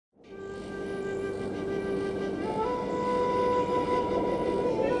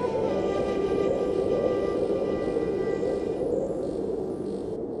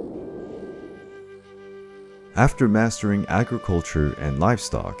After mastering agriculture and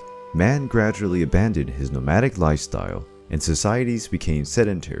livestock, man gradually abandoned his nomadic lifestyle and societies became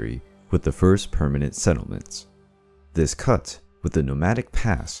sedentary with the first permanent settlements. This cut with the nomadic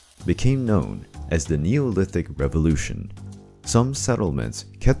past became known as the Neolithic Revolution. Some settlements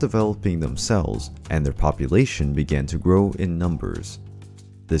kept developing themselves and their population began to grow in numbers.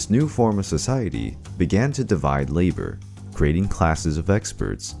 This new form of society began to divide labor, creating classes of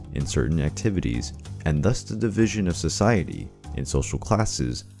experts in certain activities, and thus the division of society in social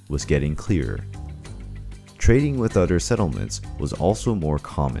classes was getting clearer. Trading with other settlements was also more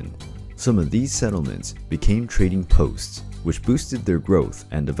common. Some of these settlements became trading posts, which boosted their growth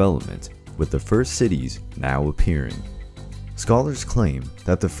and development, with the first cities now appearing. Scholars claim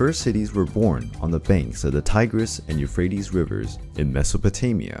that the first cities were born on the banks of the Tigris and Euphrates rivers in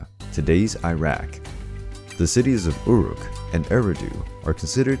Mesopotamia, today's Iraq. The cities of Uruk and Eridu are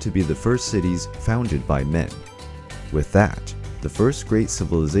considered to be the first cities founded by men. With that, the first great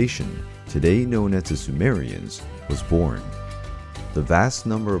civilization, today known as the Sumerians, was born. The vast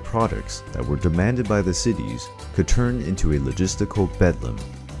number of products that were demanded by the cities could turn into a logistical bedlam,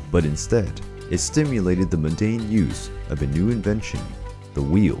 but instead, it stimulated the mundane use of a new invention, the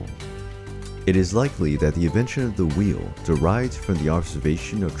wheel. It is likely that the invention of the wheel derived from the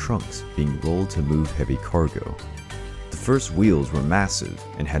observation of trunks being rolled to move heavy cargo. The first wheels were massive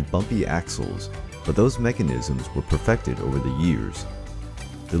and had bumpy axles, but those mechanisms were perfected over the years.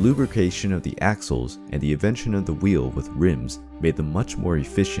 The lubrication of the axles and the invention of the wheel with rims made them much more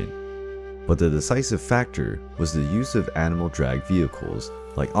efficient. But the decisive factor was the use of animal drag vehicles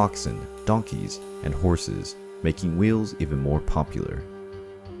like oxen, donkeys, and horses, making wheels even more popular.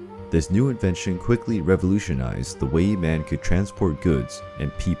 This new invention quickly revolutionized the way man could transport goods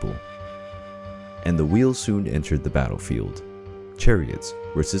and people. And the wheel soon entered the battlefield. Chariots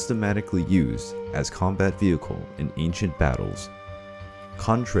were systematically used as combat vehicle in ancient battles.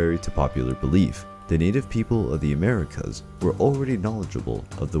 Contrary to popular belief, the native people of the Americas were already knowledgeable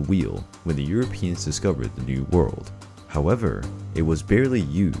of the wheel when the Europeans discovered the New World. However, it was barely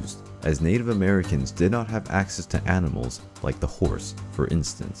used, as Native Americans did not have access to animals like the horse, for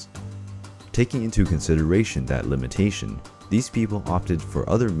instance. Taking into consideration that limitation, these people opted for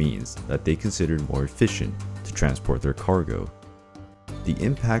other means that they considered more efficient to transport their cargo. The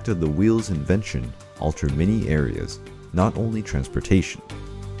impact of the wheel's invention altered many areas, not only transportation.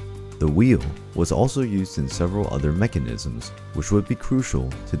 The wheel was also used in several other mechanisms, which would be crucial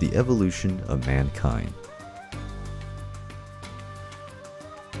to the evolution of mankind.